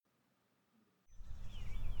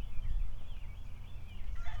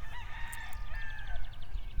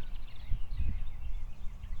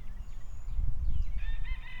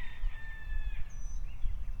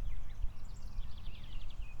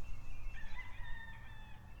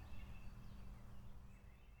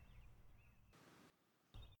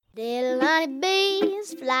Little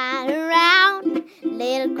honeybees flying around,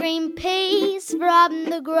 little green peas from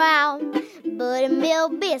the ground,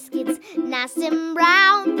 buttermilk biscuits nice and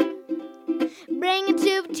brown, bring it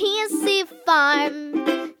to the Tennessee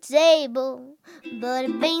farm table.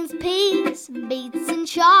 Butter beans, peas, beets and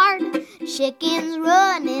chard, chickens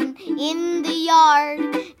running in the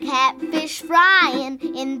yard, catfish frying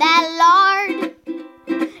in that lard,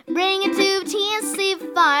 bring it to the Tennessee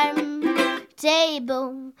farm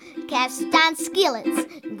table. Cast iron skillets,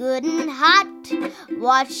 good and hot,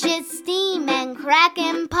 watch it steam and crack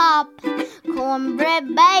and pop.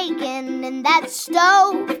 Cornbread, bacon in that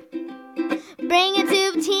stove, bring it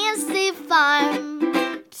to the Tennessee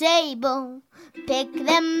farm table. Pick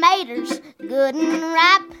them maters, good and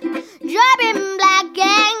ripe, dropping black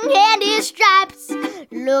and candy stripes.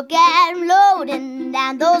 Look at 'em loading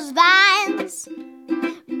down those vines,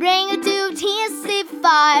 bring it to the Tennessee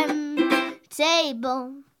farm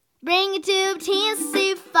table. Bring it to the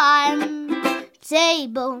Tennessee farm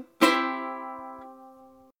table.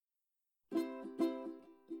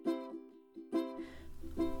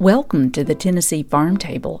 Welcome to the Tennessee Farm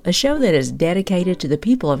Table, a show that is dedicated to the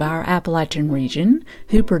people of our Appalachian region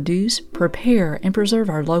who produce, prepare, and preserve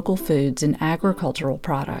our local foods and agricultural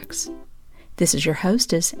products. This is your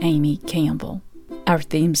hostess, Amy Campbell. Our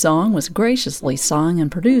theme song was graciously sung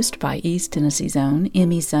and produced by East Tennessee's own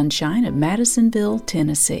Emmy Sunshine of Madisonville,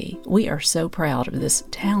 Tennessee. We are so proud of this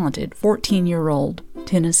talented 14-year-old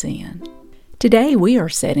Tennessean. Today we are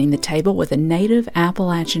setting the table with a native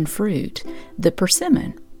Appalachian fruit, the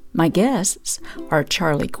persimmon. My guests are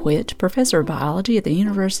Charlie Quitt, professor of biology at the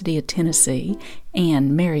University of Tennessee,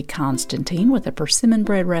 and Mary Constantine with a persimmon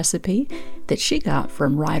bread recipe that she got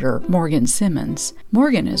from writer Morgan Simmons.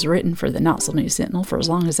 Morgan has written for the Knoxville News Sentinel for as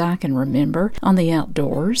long as I can remember on the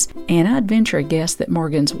outdoors, and I'd venture a guess that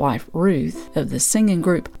Morgan's wife Ruth of the singing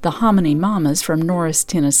group The Hominy Mamas from Norris,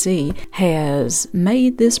 Tennessee, has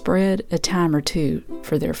made this bread a time or two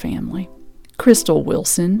for their family. Crystal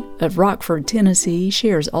Wilson of Rockford, Tennessee,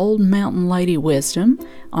 shares old mountain lady wisdom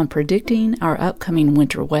on predicting our upcoming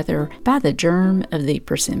winter weather by the germ of the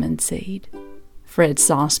persimmon seed. Fred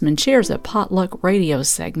Sossman shares a potluck radio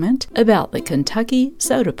segment about the Kentucky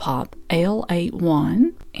Soda Pop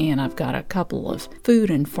Ale-81, and I've got a couple of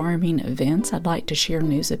food and farming events I'd like to share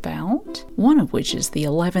news about, one of which is the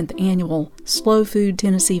 11th annual Slow Food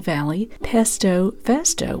Tennessee Valley Pesto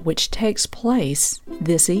Festo, which takes place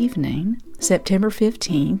this evening, September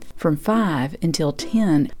 15th, from 5 until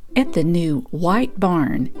 10 at the new White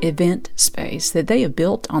Barn event space that they have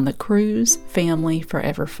built on the Cruz Family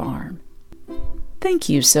Forever Farm. Thank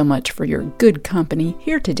you so much for your good company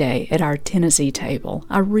here today at our Tennessee table.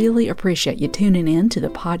 I really appreciate you tuning in to the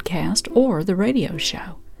podcast or the radio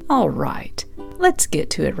show. All right, let's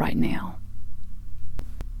get to it right now.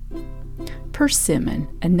 Persimmon,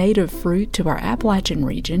 a native fruit to our Appalachian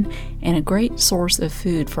region and a great source of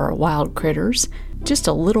food for our wild critters. Just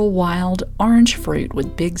a little wild orange fruit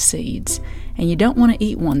with big seeds, and you don't want to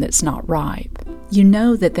eat one that's not ripe. You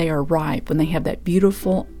know that they are ripe when they have that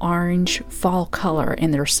beautiful orange fall color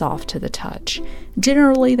and they're soft to the touch.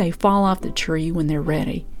 Generally, they fall off the tree when they're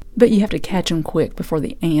ready, but you have to catch them quick before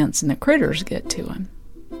the ants and the critters get to them.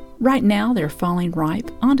 Right now, they're falling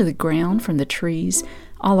ripe onto the ground from the trees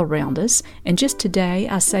all around us, and just today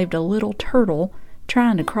I saved a little turtle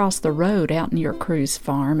trying to cross the road out near Cruz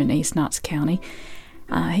Farm in East Knox County.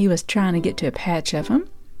 He was trying to get to a patch of them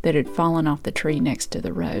that had fallen off the tree next to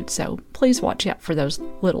the road, so please watch out for those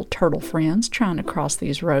little turtle friends trying to cross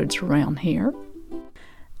these roads around here.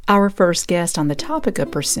 Our first guest on the topic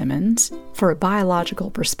of persimmons, for a biological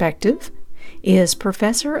perspective, is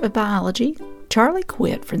Professor of Biology Charlie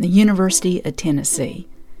Quitt from the University of Tennessee.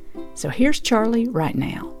 So here's Charlie right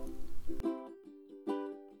now.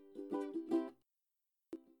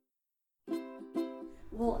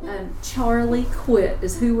 Well, Charlie Quitt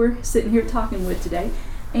is who we're sitting here talking with today.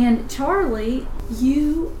 And Charlie,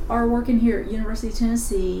 you are working here at University of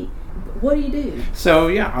Tennessee. What do you do? So,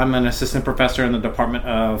 I'm an assistant professor in the Department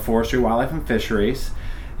of Forestry, Wildlife, and Fisheries.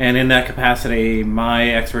 And in that capacity,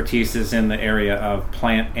 my expertise is in the area of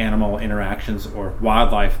plant-animal interactions or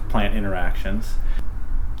wildlife-plant interactions.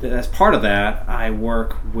 As part of that, I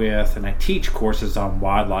work with and I teach courses on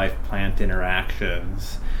wildlife-plant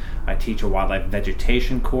interactions. I teach a wildlife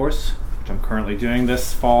vegetation course, which I'm currently doing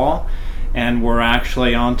this fall. And we're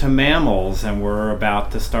actually on to mammals, and we're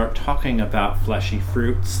about to start talking about fleshy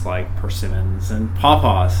fruits like persimmons and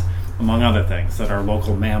pawpaws, among other things that our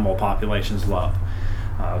local mammal populations love.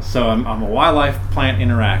 So I'm a wildlife plant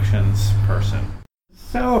interactions person.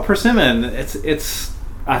 So a persimmon, it's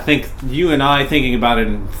I think you and I thinking about it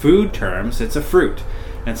in food terms, it's a fruit.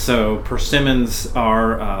 And so persimmons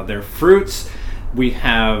are they're fruits. We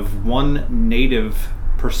have one native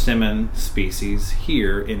persimmon species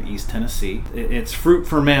here in East Tennessee. It's fruit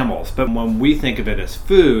for mammals, but when we think of it as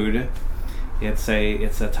food, it's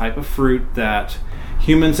a type of fruit that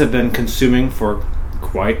humans have been consuming for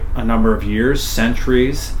quite a number of years,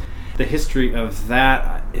 centuries. The history of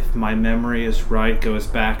that, if my memory is right, goes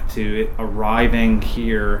back to it arriving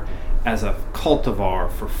here as a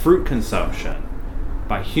cultivar for fruit consumption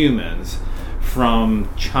by humans from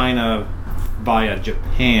China via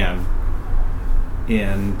Japan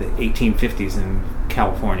in the 1850s in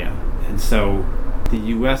California. And so the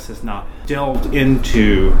U.S. has not delved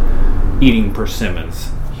into eating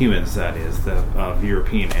persimmons, humans that is, of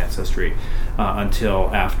European ancestry,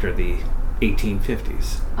 until after the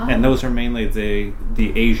 1850s. Oh. And those are mainly the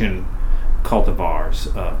Asian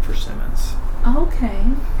cultivars of persimmons. Okay.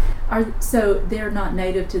 So they're not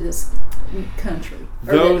native to this country,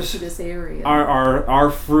 or those to this area. Are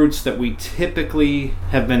fruits that we typically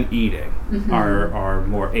have been eating, are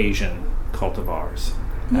more Asian cultivars,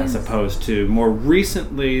 as opposed to more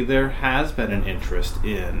recently there has been an interest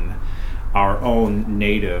in our own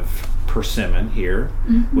native persimmon here,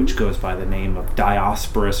 which goes by the name of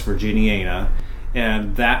Diospyros virginiana,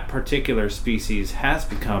 and that particular species has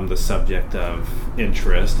become the subject of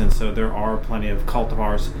interest, and so there are plenty of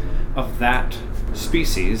cultivars of that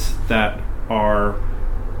species that are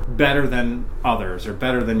better than others, or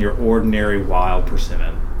better than your ordinary wild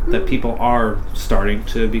persimmon, that people are starting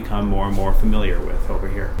to become more and more familiar with over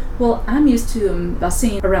here. Well, I'm used to them by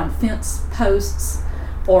seeing around fence posts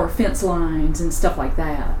or fence lines and stuff like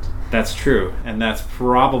that. That's true, and that's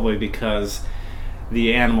probably because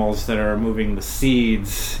the animals that are moving the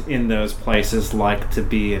seeds in those places like to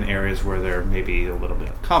be in areas where there may be a little bit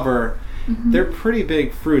of cover. They're pretty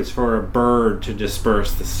big fruits for a bird to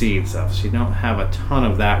disperse the seeds of, so you don't have a ton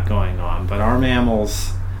of that going on. But our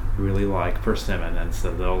mammals really like persimmon, and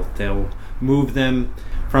so they'll move them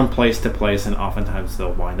from place to place, and oftentimes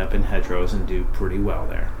they'll wind up in hedgerows and do pretty well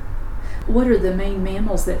there. What are the main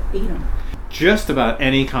mammals that eat them? Just about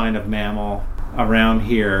any kind of mammal around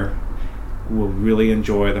here will really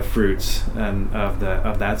enjoy the fruits of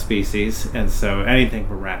that species, and so anything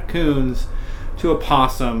from raccoons to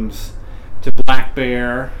opossums to black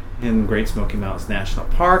bear in Great Smoky Mountains National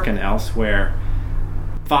Park and elsewhere,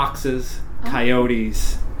 foxes,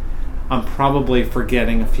 coyotes. I'm probably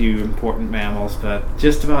forgetting a few important mammals, but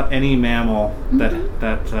just about any mammal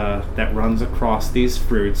that runs across these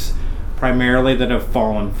fruits, primarily that have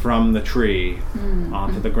fallen from the tree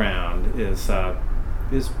onto the ground, is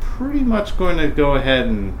pretty much going to go ahead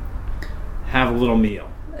and have a little meal.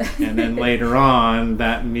 And then later on,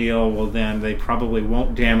 that meal will they probably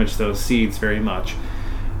won't damage those seeds very much,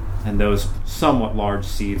 and those somewhat large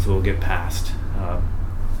seeds will get passed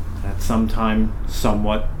at some time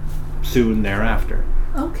somewhat soon thereafter.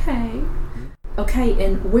 Okay,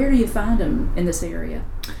 and where do you find them in this area?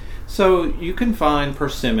 So you can find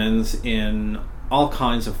persimmons in all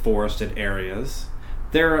kinds of forested areas.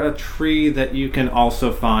 They're a tree that you can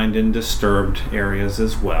also find in disturbed areas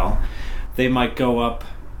as well. They might go up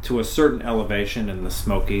to a certain elevation in the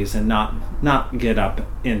Smokies and not get up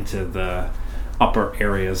into the upper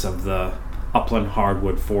areas of the upland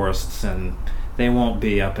hardwood forests, and they won't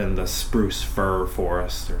be up in the spruce fir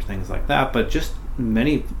forests or things like that, but just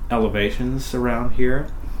many elevations around here.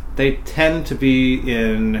 They tend to be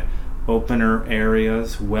in opener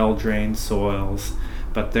areas, well-drained soils,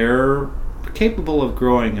 but they're capable of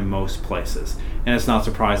growing in most places, and it's not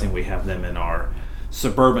surprising we have them in our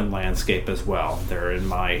suburban landscape as well. They're in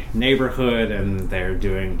my neighborhood and they're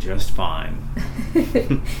doing just fine.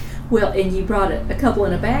 Well, and you brought a couple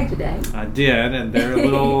in a bag today. I did, and they're a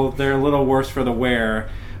little worse for the wear,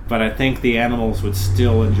 but I think the animals would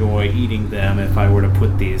still enjoy eating them if I were to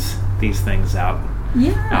put these things out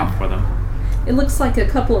for them. It looks like a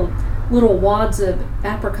couple of little wads of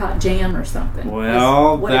apricot jam or something.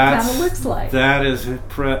 Well, what it kind of looks like.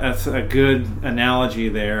 That's a good analogy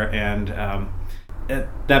there, and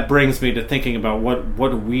that brings me to thinking about what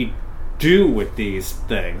do we do with these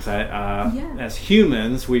things. As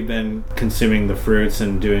humans, we've been consuming the fruits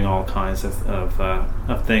and doing all kinds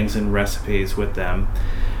of things and recipes with them.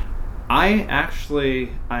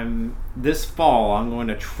 This fall I'm going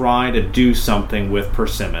to try to do something with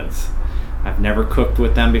persimmons. I've never cooked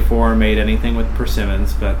with them before or made anything with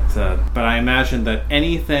persimmons, but I imagine that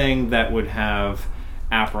anything that would have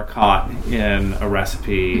apricot in a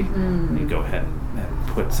recipe, you go ahead and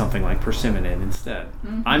put something like persimmon in instead.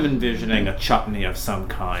 I'm envisioning a chutney of some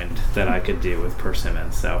kind that I could do with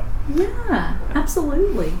persimmon. So yeah,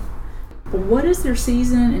 absolutely. What is their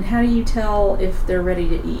season, and how do you tell if they're ready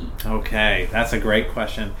to eat? Okay, that's a great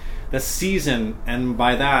question. The season, and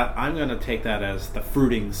by that, I'm going to take that as the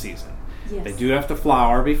fruiting season. Yes. They do have to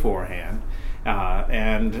flower beforehand,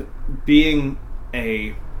 and being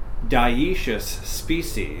a dioecious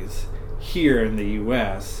species here in the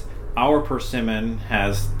U.S., our persimmon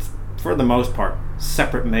has, for the most part,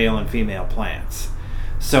 separate male and female plants.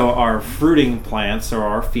 So our fruiting plants are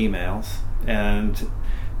our females, and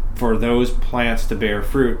for those plants to bear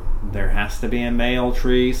fruit, there has to be a male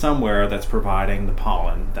tree somewhere that's providing the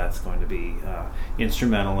pollen that's going to be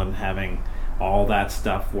instrumental in having all that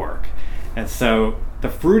stuff work. And so the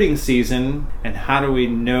fruiting season, and how do we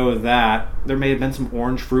know that? There may have been some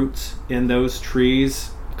orange fruits in those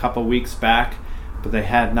trees a couple weeks back, but they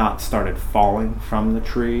had not started falling from the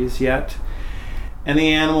trees yet. And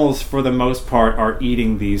the animals, for the most part, are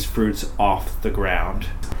eating these fruits off the ground.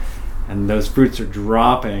 And those fruits are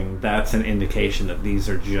dropping. That's an indication that these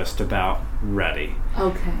are just about ready.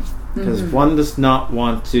 Okay. Because one does not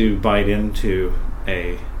want to bite into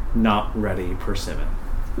a not ready persimmon.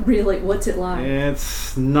 Really? What's it like?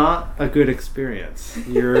 It's not a good experience.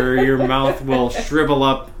 Your mouth will shrivel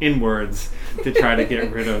up inwards to try to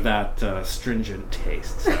get rid of that stringent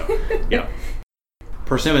taste. So, yeah.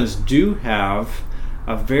 Persimmons do have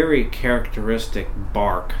a very characteristic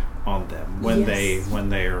bark on them when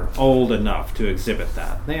they're old enough to exhibit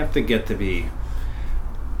that. They have to get to be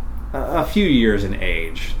a few years in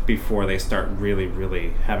age before they start really,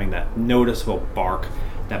 really having that noticeable bark.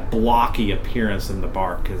 That blocky appearance in the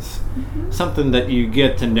bark is something that you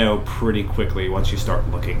get to know pretty quickly once you start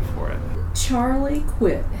looking for it. Charlie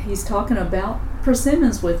Quitt, he's talking about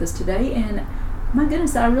persimmons with us today, and my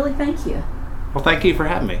goodness, I really thank you. Well, thank you for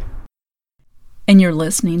having me. And you're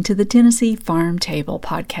listening to the Tennessee Farm Table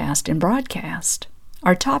podcast and broadcast.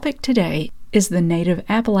 Our topic today is the native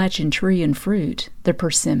Appalachian tree and fruit, the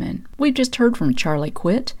persimmon. We've just heard from Charlie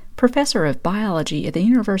Quitt, professor of biology at the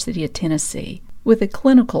University of Tennessee, with a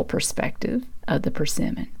clinical perspective of the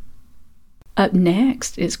persimmon. Up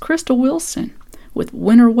next is Crystal Wilson with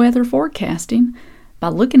winter weather forecasting by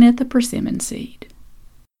looking at the persimmon seed.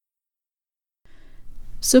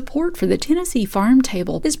 Support for the Tennessee Farm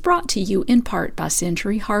Table is brought to you in part by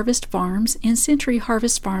Century Harvest Farms and Century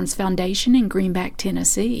Harvest Farms Foundation in Greenback,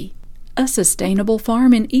 Tennessee. A sustainable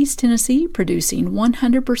farm in East Tennessee producing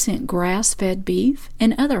 100% grass-fed beef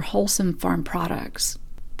and other wholesome farm products.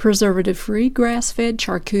 Preservative-free grass-fed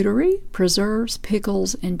charcuterie, preserves,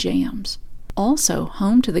 pickles, and jams. Also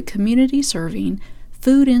home to the community-serving,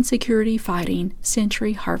 food insecurity-fighting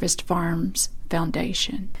Century Harvest Farms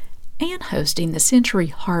Foundation. And hosting the Century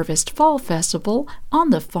Harvest Fall Festival on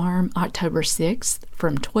the farm October 6th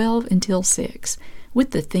from 12 until 6, with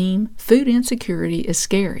the theme Food Insecurity is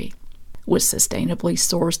Scary. With sustainably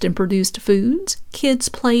sourced and produced foods, kids'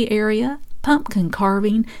 play area, pumpkin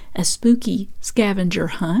carving, a spooky scavenger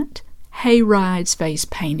hunt, hay rides, face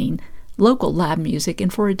painting, local live music,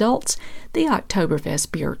 and for adults, the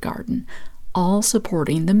Oktoberfest Beer Garden, all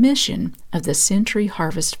supporting the mission of the Century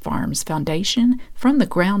Harvest Farms Foundation from the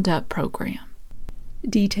Ground Up program.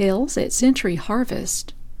 Details at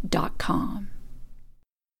centuryharvest.com.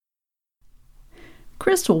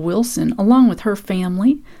 Crystal Wilson, along with her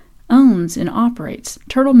family, owns and operates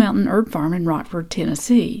Turtle Mountain Herb Farm in Rockford,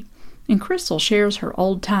 Tennessee. And Crystal shares her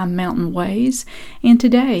old-time mountain ways, and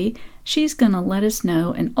today she's going to let us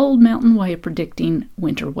know an old mountain way of predicting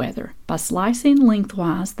winter weather by slicing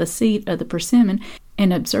lengthwise the seed of the persimmon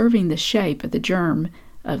and observing the shape of the germ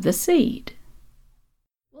of the seed.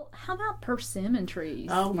 Well, how about persimmon trees?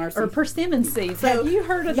 Oh, mercy. Or persimmon seeds. So, have you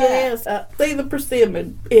heard of yes, that? See, the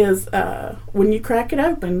persimmon is when you crack it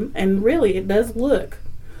open, and really it does look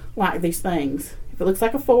like these things. If it looks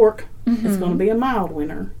like a fork, it's going to be a mild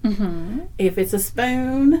winter. If it's a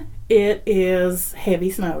spoon, it is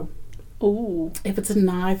heavy snow. Ooh. If it's a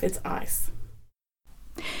knife, it's ice.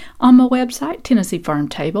 On my website, Tennessee Farm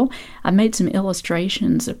Table, I made some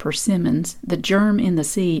illustrations of persimmons, the germ in the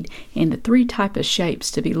seed, and the 3 types of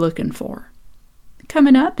shapes to be looking for.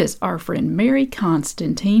 Coming up is our friend Mary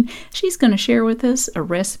Constantine. She's going to share with us a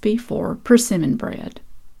recipe for persimmon bread.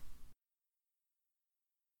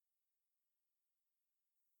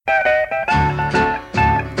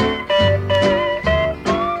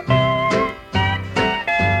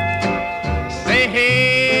 Say,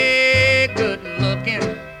 hey, good looking,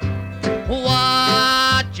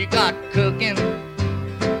 what you got cooking?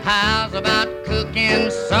 How's about cooking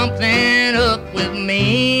something up with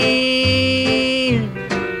me?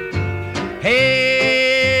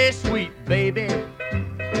 Hey, sweet baby,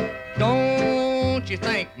 don't you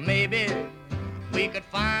think maybe we could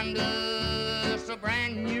find us a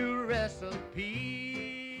brand new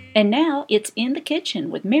recipe. And now it's In the Kitchen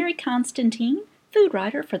with Mary Constantine, food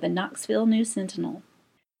writer for the Knoxville News-Sentinel.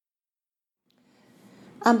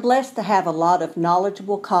 I'm blessed to have a lot of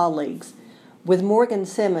knowledgeable colleagues, with Morgan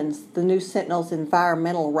Simmons, the News-Sentinel's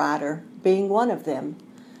environmental writer, being one of them.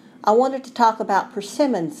 I wanted to talk about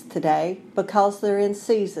persimmons today because they're in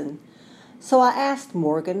season. So I asked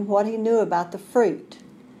Morgan what he knew about the fruit.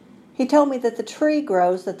 He told me that the tree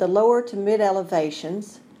grows at the lower to mid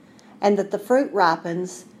elevations and that the fruit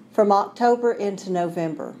ripens from October into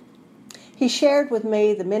November. He shared with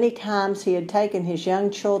me the many times he had taken his young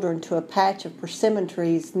children to a patch of persimmon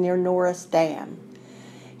trees near Norris Dam.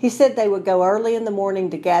 He said they would go early in the morning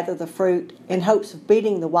to gather the fruit in hopes of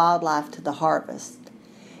beating the wildlife to the harvest.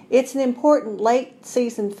 It's an important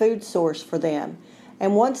late-season food source for them,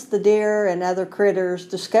 and once the deer and other critters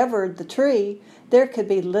discovered the tree, there could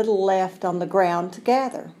be little left on the ground to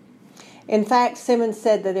gather. In fact, Simmons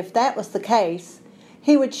said that if that was the case,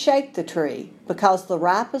 he would shake the tree because the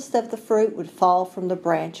ripest of the fruit would fall from the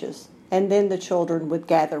branches, and then the children would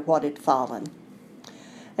gather what had fallen.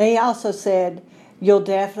 And he also said, "You'll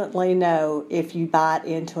definitely know if you bite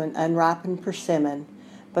into an unripened persimmon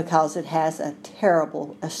because it has a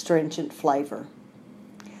terrible astringent flavor."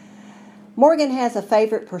 Morgan has a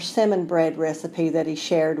favorite persimmon bread recipe that he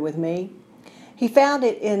shared with me. He found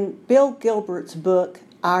it in Bill Gilbert's book,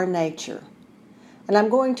 Our Nature. And I'm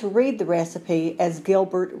going to read the recipe as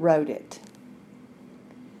Gilbert wrote it.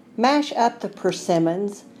 Mash up the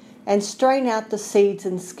persimmons and strain out the seeds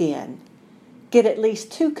and skin. Get at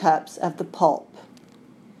least 2 cups of the pulp.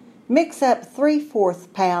 Mix up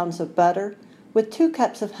 3/4 pounds of butter with 2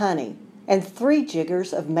 cups of honey and 3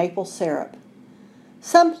 jiggers of maple syrup.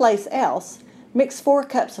 Someplace else, mix 4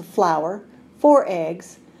 cups of flour, 4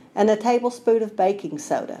 eggs, and a tablespoon of baking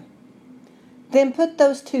soda. Then put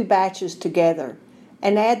those 2 batches together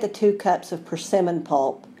and add the 2 cups of persimmon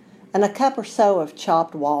pulp and a cup or so of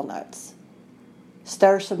chopped walnuts.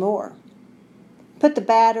 Stir some more. Put the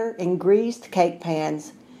batter in greased cake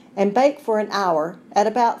pans and bake for an hour at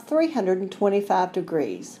about 325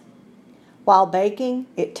 degrees. While baking,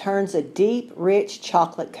 it turns a deep, rich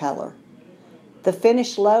chocolate color. The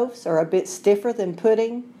finished loaves are a bit stiffer than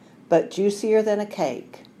pudding, but juicier than a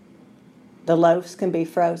cake. The loaves can be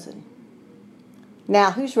frozen.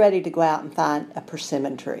 Now, who's ready to go out and find a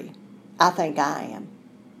persimmon tree? I think I am.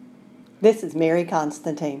 This is Mary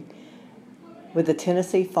Constantine with the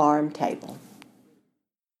Tennessee Farm Table.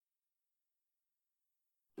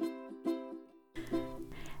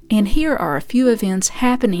 And here are a few events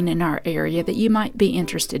happening in our area that you might be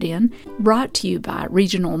interested in, brought to you by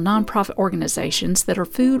regional nonprofit organizations that are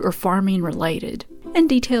food or farming related. And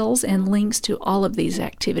details and links to all of these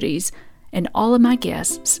activities and all of my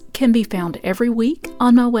guests can be found every week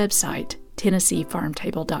on my website,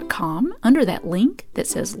 TennesseeFarmTable.com, under that link that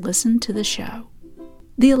says Listen to the Show.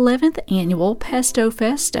 The 11th annual Pesto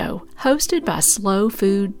Festo, hosted by Slow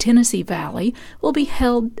Food Tennessee Valley, will be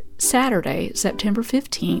held Saturday, September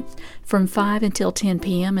 15th from 5 until 10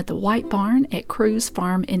 p.m. at the White Barn at Cruz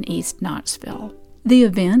Farm in East Knoxville. The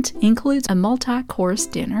event includes a multi-course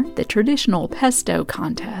dinner, the traditional pesto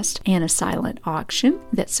contest, and a silent auction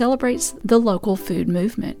that celebrates the local food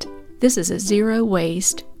movement. This is a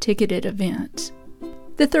zero-waste ticketed event.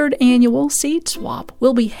 The 3rd annual Seed Swap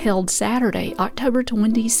will be held Saturday, October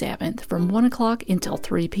 27th from 1 o'clock until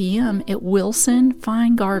 3 p.m. at Wilson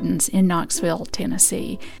Fine Gardens in Knoxville,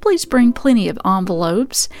 Tennessee. Please bring plenty of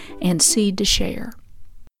envelopes and seed to share.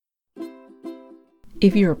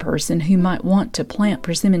 If you're a person who might want to plant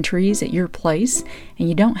persimmon trees at your place and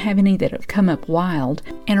you don't have any that have come up wild,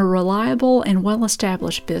 and a reliable and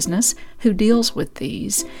well-established business who deals with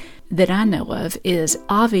these that I know of is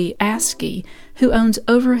Avi Askey, who owns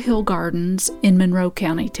Overhill Gardens in Monroe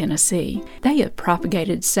County, Tennessee. They have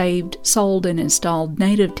propagated, saved, sold, and installed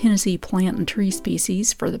native Tennessee plant and tree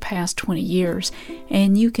species for the past 20 years,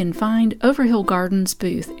 and you can find Overhill Gardens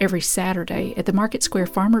booth every Saturday at the Market Square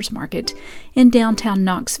Farmers Market in downtown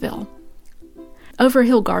Knoxville.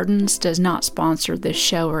 Overhill Gardens does not sponsor this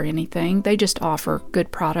show or anything. They just offer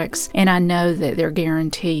good products, and I know that they're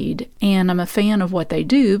guaranteed. And I'm a fan of what they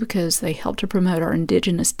do because they help to promote our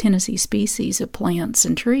indigenous Tennessee species of plants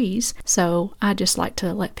and trees, so I just like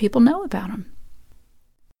to let people know about them.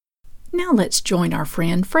 Now let's join our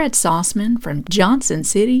friend Fred Sossman from Johnson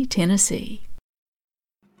City, Tennessee.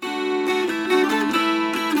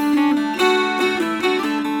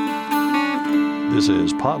 This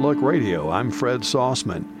is Potluck Radio. I'm Fred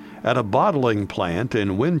Sossman. At a bottling plant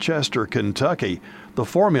in Winchester, Kentucky, the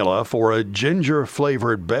formula for a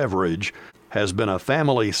ginger-flavored beverage has been a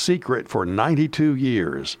family secret for 92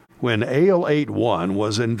 years. When Ale 81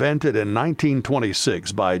 was invented in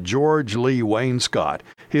 1926 by George Lee Wainscott,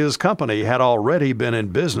 his company had already been in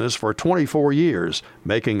business for 24 years,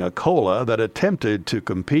 making a cola that attempted to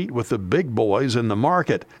compete with the big boys in the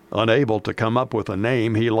market. Unable to come up with a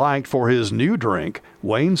name he liked for his new drink,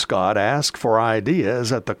 Wainscott asked for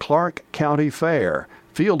ideas at the Clark County Fair.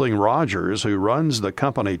 Fielding Rogers, who runs the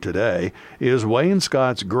company today, is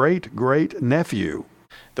Wainscott's great-great-nephew.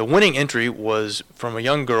 The winning entry was from a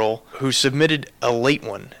young girl who submitted a late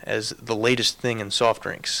one as the latest thing in soft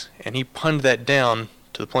drinks, and he punned that down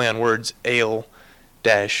to the play on words Ale-8-1.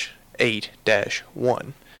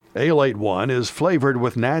 Ale 81 is flavored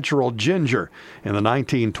with natural ginger. In the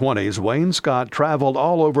 1920s, Wainscott traveled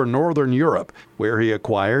all over Northern Europe, where he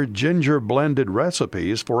acquired ginger-blended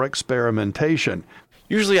recipes for experimentation.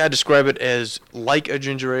 Usually I describe it as like a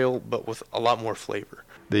ginger ale, but with a lot more flavor.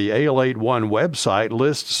 The Ale 81 website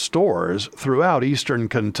lists stores throughout eastern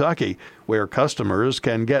Kentucky where customers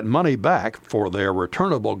can get money back for their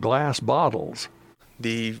returnable glass bottles.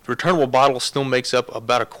 The returnable bottle still makes up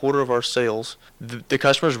about a quarter of our sales. The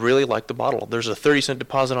customers really like the bottle. There's a 30-cent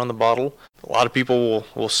deposit on the bottle. A lot of people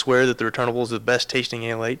will swear that the returnable is the best tasting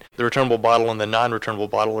Ale 8. The returnable bottle and the non-returnable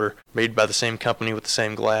bottle are made by the same company with the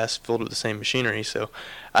same glass, filled with the same machinery, so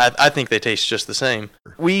I think they taste just the same.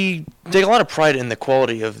 We take a lot of pride in the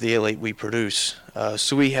quality of the Ale 8 we produce,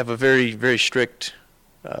 so we have a very, very strict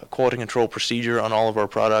quality control procedure on all of our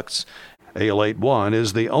products. Ale 81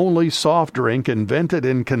 is the only soft drink invented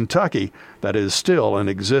in Kentucky that is still in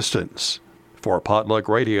existence. For Potluck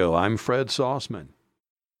Radio, I'm Fred Sauceman.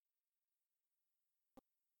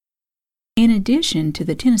 In addition to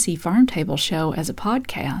the Tennessee Farm Table Show as a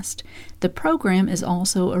podcast, the program is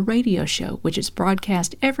also a radio show which is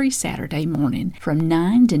broadcast every Saturday morning from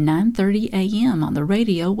 9 to 9:30 a.m. on the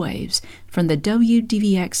radio waves from the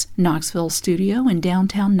WDVX Knoxville studio in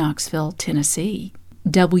downtown Knoxville, Tennessee.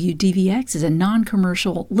 WDVX is a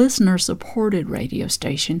non-commercial, listener-supported radio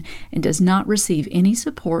station and does not receive any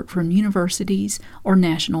support from universities or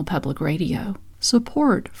National Public Radio.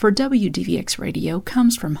 Support for WDVX Radio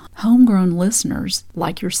comes from homegrown listeners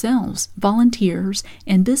like yourselves, volunteers,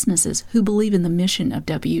 and businesses who believe in the mission of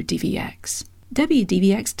WDVX.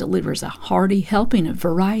 WDVX delivers a hearty helping of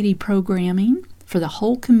variety programming for the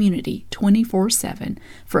whole community 24/7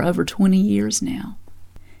 for over 20 years now.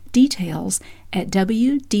 Details at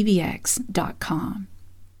WDVX.com.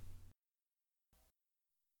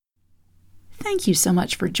 Thank you so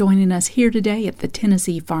much for joining us here today at the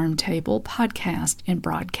Tennessee Farm Table podcast and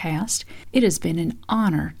broadcast. It has been an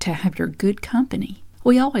honor to have your good company.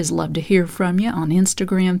 We always love to hear from you on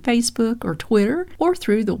Instagram, Facebook, or Twitter, or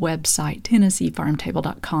through the website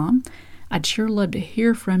TennesseeFarmTable.com. I'd sure love to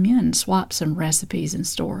hear from you and swap some recipes and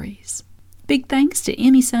stories. Big thanks to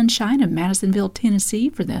Emmy Sunshine of Madisonville, Tennessee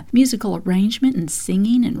for the musical arrangement and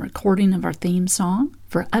singing and recording of our theme song.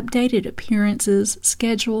 For updated appearances,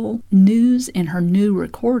 schedule, news, and her new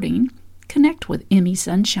recording, connect with Emmy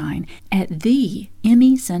Sunshine at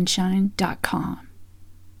theemmysunshine.com.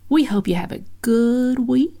 We hope you have a good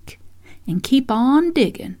week and keep on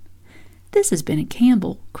digging. This has been a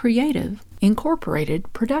Campbell Creative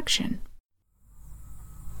Incorporated production.